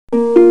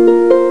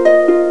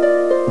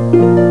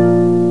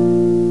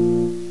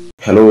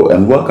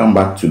And welcome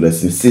back to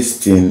lesson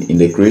 16 in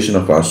the creation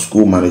of our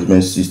school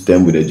management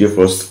system with the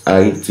JForce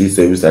IT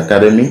Service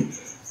Academy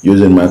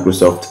using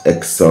Microsoft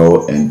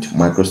Excel and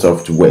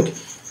Microsoft Word.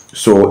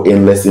 So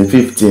in lesson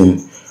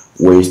 15,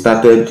 we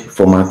started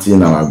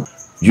formatting our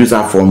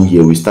user form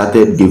here. We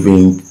started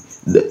giving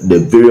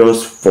the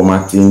various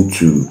formatting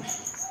to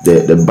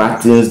the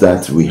buttons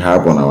that we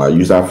have on our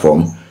user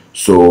form.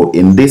 So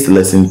in this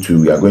lesson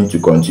 2, we are going to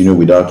continue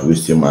without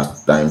wasting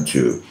much time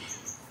to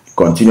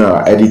continue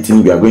our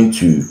editing. We are going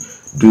to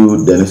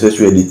do the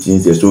necessary editing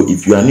there. So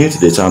if you are new to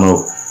the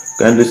channel,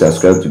 kindly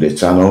subscribe to the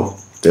channel,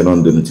 turn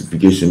on the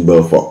notification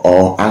bell for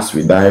all as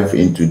we dive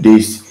into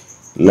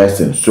this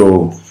lesson.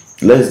 So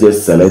let's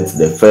just select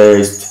the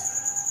first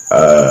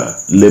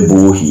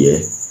label here,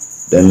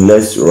 then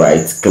let's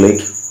right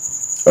click.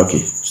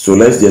 Okay, so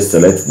let's just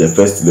select the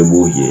first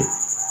label here,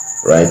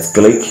 right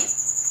click,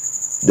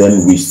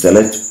 then we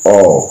select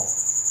all,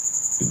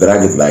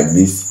 drag it like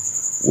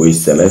this, we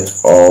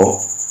select all,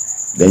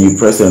 then you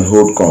press and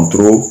hold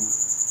Control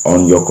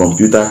on your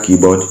computer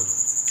keyboard.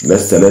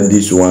 Let's select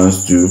these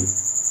ones too.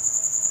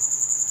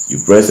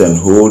 You press and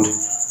hold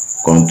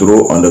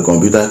Control on the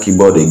computer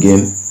keyboard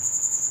again.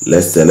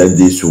 Let's select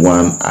this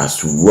one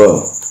as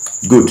well.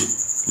 Good.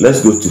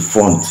 Let's go to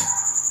font.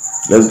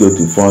 Let's go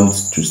to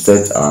font to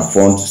set our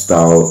font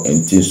style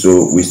and things.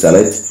 So we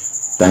select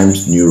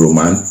Times New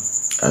Roman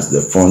as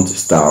the font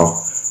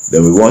style.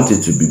 Then we want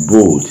it to be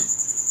bold.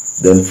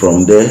 Then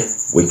from there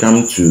we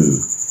come to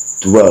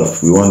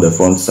 12. We want the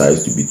font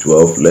size to be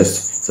 12.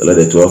 Let's select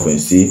the 12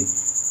 and see.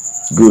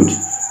 Good.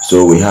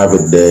 So we have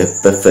it there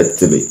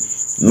perfectly.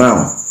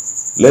 Now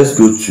let's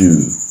go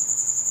to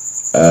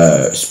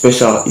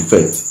special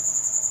effect.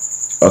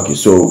 Okay,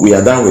 so we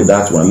are done with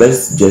that one.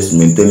 Let's just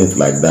maintain it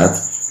like that.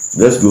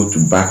 Let's go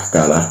to back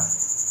color.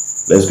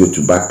 Let's go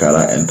to back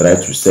color and try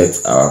to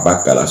set our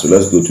back color. So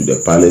let's go to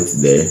the palette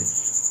there.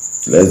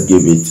 Let's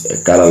give it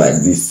a color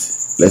like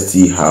this. Let's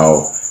see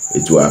how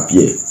it will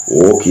appear.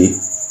 Okay,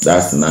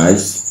 that's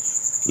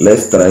nice.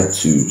 Let's try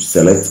to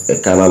select a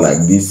color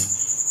like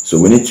this. So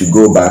we need to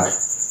go back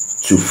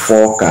to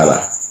 4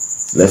 color.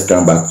 Let's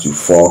come back to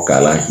 4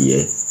 color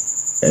here,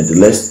 and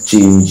let's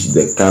change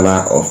the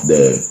color of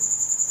the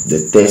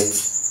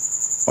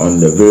text on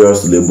the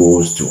various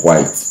labels to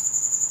white.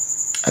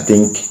 I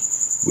think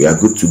we are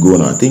good to go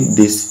now. I think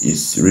this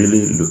is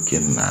really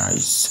looking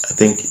nice. I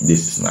think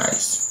this is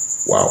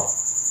nice. Wow.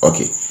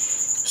 Okay,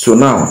 so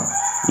now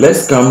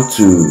let's come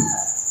to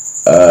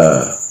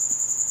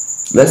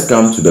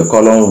the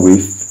column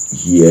width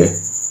here.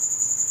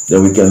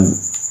 Then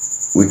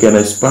we can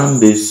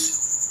expand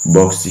this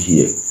box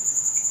here.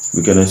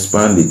 We can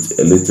expand it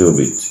a little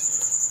bit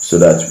so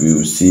that we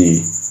will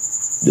see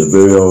the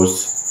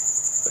various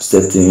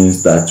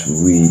settings that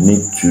we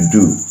need to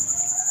do.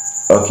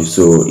 Okay,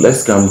 so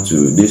let's come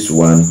to this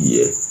one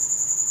here.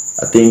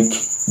 I think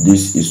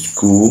this is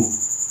cool.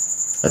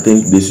 I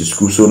think this is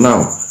cool. So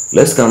now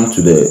let's come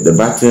to the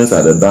buttons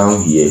at the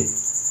down here.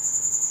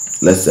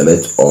 Let's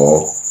select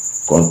all,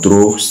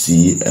 Control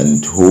C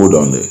and hold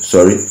on the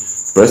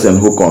press and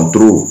hold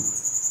Control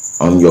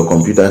on your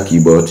computer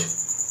keyboard.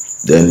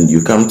 Then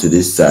you come to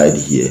this side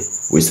here.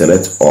 We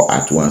select all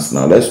at once.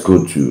 Now let's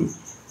go to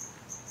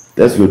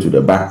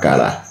the back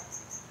color.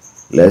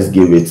 Let's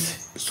give it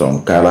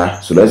some color.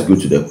 So let's go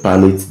to the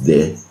palette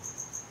there.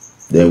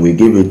 Then we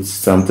give it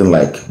something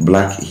like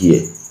black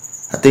here.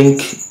 I think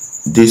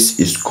this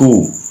is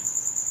cool.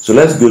 So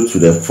let's go to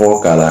the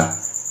 4 color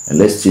and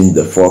let's change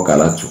the 4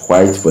 color to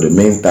white for the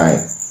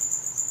meantime.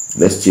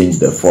 Let's change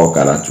the 4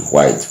 color to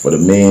white for the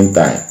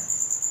meantime.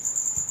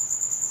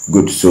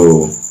 Good.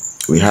 So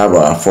we have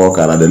our 4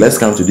 color. Then let's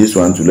come to this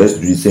one too. Let's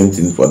do the same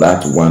thing for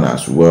that one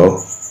as well.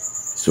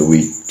 So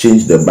we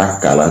change the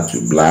back color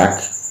to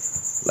black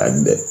like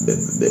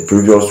the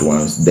previous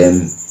ones.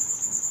 Then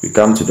we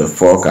come to the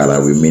 4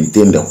 color. We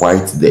maintain the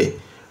white there.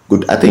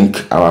 Good. I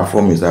think our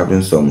form is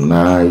having some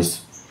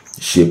nice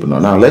shape now.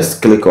 Now let's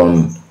click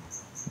on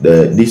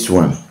this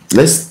one.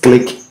 Let's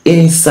click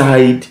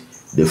inside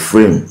the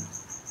frame.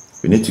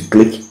 We need to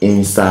click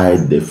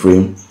inside the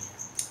frame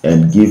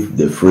and give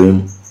the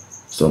frame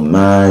some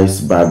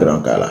nice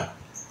background color.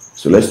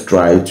 So let's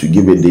try to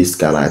give it this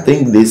color. I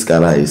think this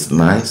color is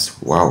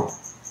nice. Wow,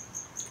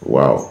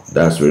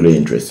 that's really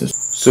interesting.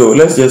 So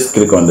let's just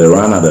click on the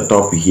run at the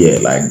top here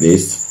like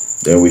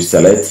this. Then we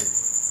select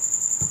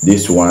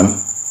this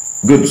one.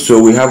 Good. So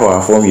we have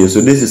our form here.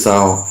 So this is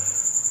how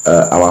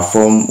our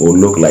form will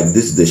look like.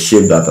 This is the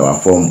shape that our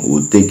form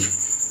will take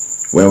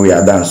when we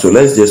are done. So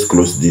let's just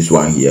close this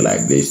one here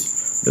like this.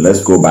 Then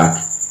let's go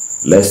back.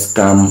 Let's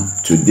come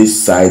to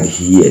this side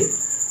here.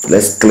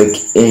 Let's click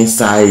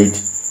inside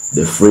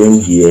the frame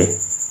here.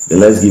 Then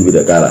let's give it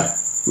a color.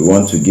 We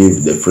want to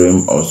give the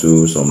frame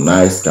also some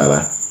nice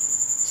color.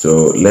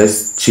 So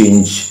let's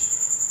change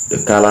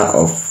the color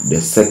of the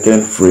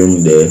second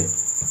frame there.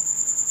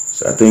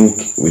 So I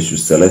think we should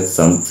select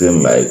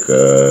something like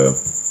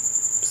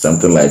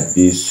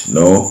this.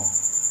 No,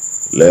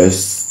 let's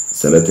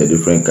select a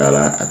different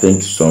color. I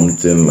think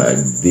something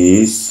like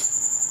this.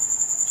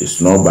 It's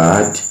not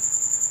bad.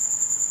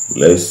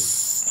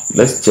 let's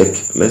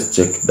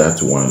check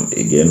that one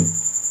again.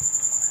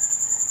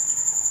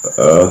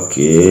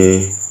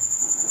 Okay,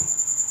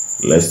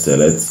 let's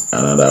select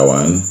another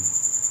one.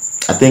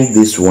 I think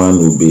this one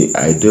will be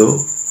ideal.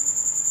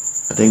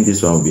 I think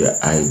this one will be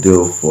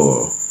ideal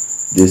for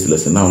this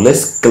lesson. Now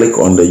let's click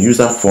on the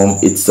user form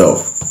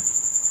itself.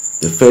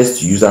 The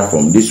first user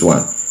form, this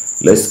one,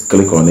 let's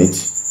click on it.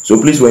 So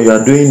please, when you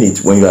are doing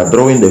it, when you are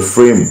drawing the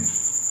frame,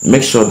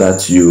 make sure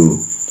that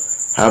you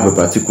have a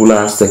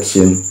particular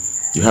section,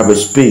 you have a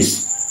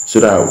space, so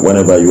that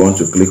whenever you want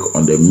to click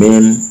on the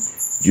main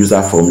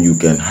user form, you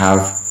can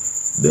have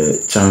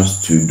the chance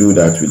to do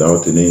that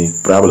without any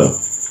problem.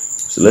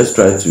 So let's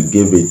try to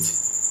give it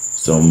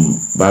some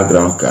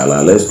background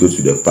color. Let's go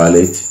to the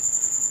palette.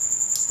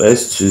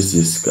 Let's choose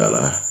this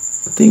color.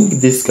 I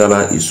think this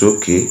color is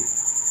okay.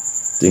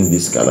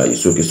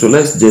 So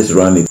let's just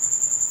run it.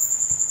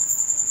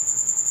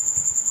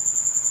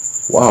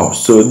 Wow,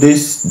 so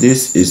this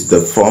is the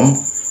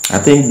form. I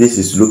think this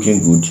is looking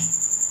good.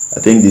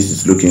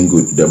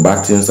 The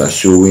buttons are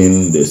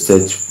showing, the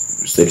search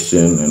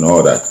section and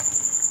all that.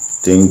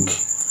 I think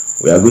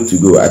we are good to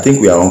go. I think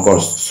we are on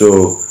course.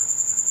 So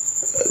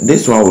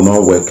this one will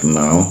not work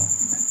now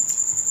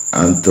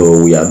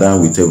until we are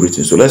done with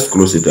everything. So let's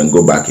close it and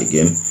go back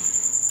again.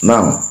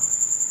 Now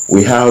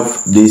we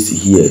have this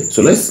here.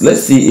 So let's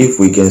see if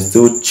we can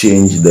still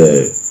change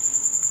the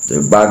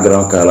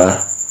background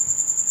color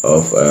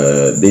of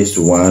this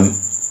one.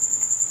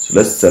 So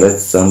let's select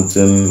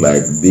something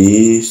like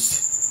this.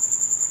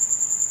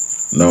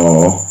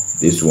 No,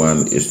 this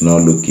one is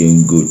not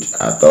looking good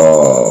at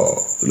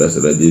all. So let's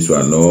select this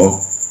one.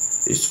 No,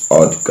 it's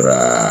odd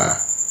color.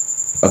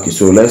 Okay,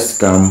 so let's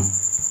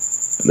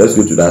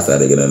go to that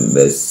side again and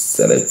let's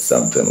select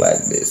something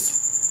like this.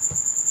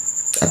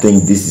 I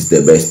think this is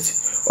the best.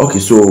 Okay,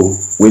 so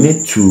we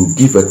need to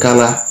give a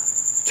color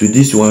to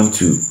this one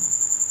too.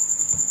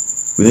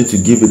 We need to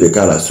give it a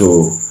color.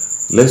 So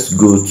let's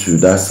go to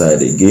that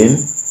side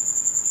again,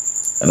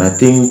 and I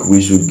think we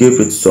should give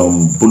it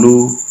some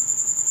blue.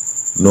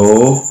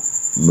 No.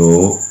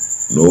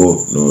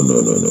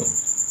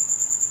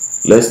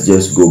 Let's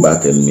just go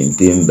back and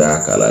maintain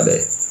that color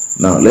there.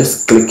 Now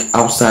let's click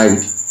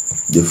outside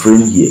the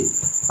frame here,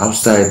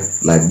 outside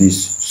like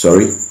this.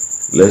 Sorry,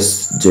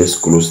 let's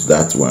just close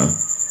that one.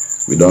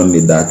 We don't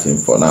need that thing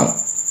for now.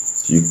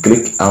 So you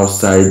click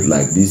outside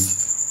like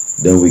this,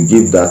 then we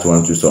give that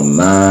one to some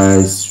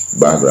nice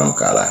background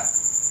color.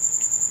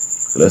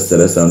 So let's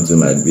select something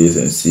like this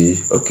and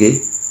see.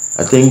 Okay,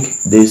 I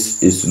think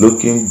this is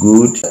looking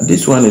good.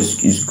 This one is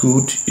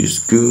good.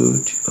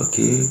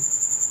 Okay,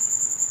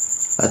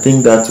 I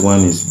think that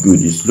one is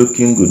good. It's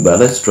looking good, but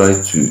let's try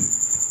to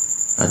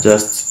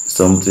adjust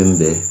something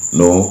there.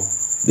 No,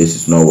 this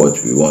is not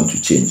what we want to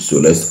change. So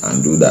let's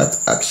undo that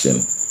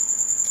action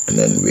and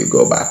then we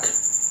go back.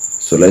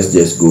 So let's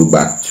just go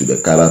back to the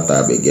color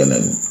tab again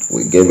and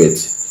we give it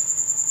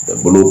the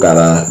blue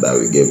color that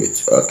we gave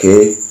it.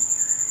 Okay,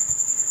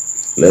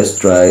 let's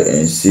try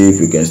and see if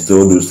we can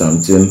still do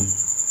something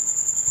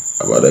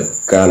about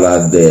the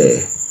color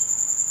there.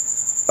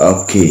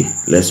 Okay,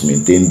 let's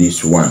maintain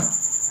this one.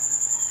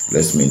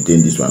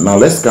 Now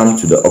let's come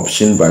to the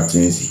option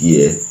buttons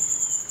here.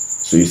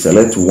 So you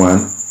select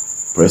one,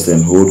 press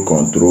and hold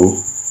Control,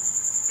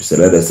 you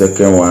select the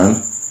second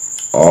one,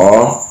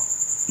 or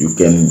you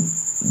can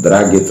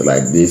drag it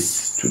like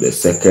this to the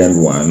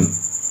second one.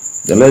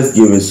 Then let's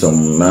give it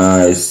some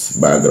nice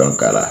background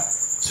color.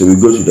 So we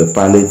go to the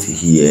palette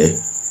here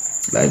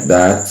like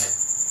that.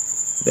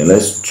 Then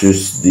let's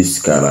choose this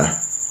color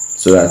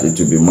so that it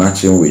will be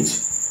matching with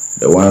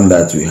the one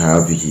that we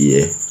have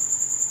here.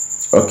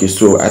 Okay,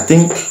 so I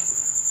think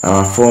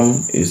our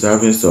form is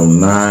having some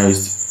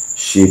nice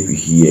shape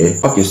here.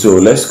 Okay, so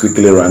let's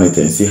quickly run it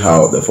and see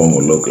how the form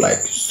will look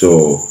like.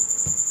 So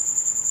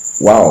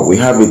wow, we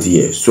have it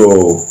here.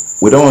 So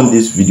we don't want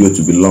this video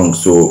to be long,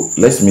 so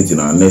let's meet in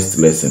our next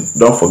lesson.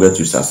 Don't forget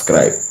to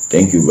subscribe.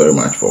 Thank you very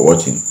much for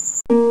watching.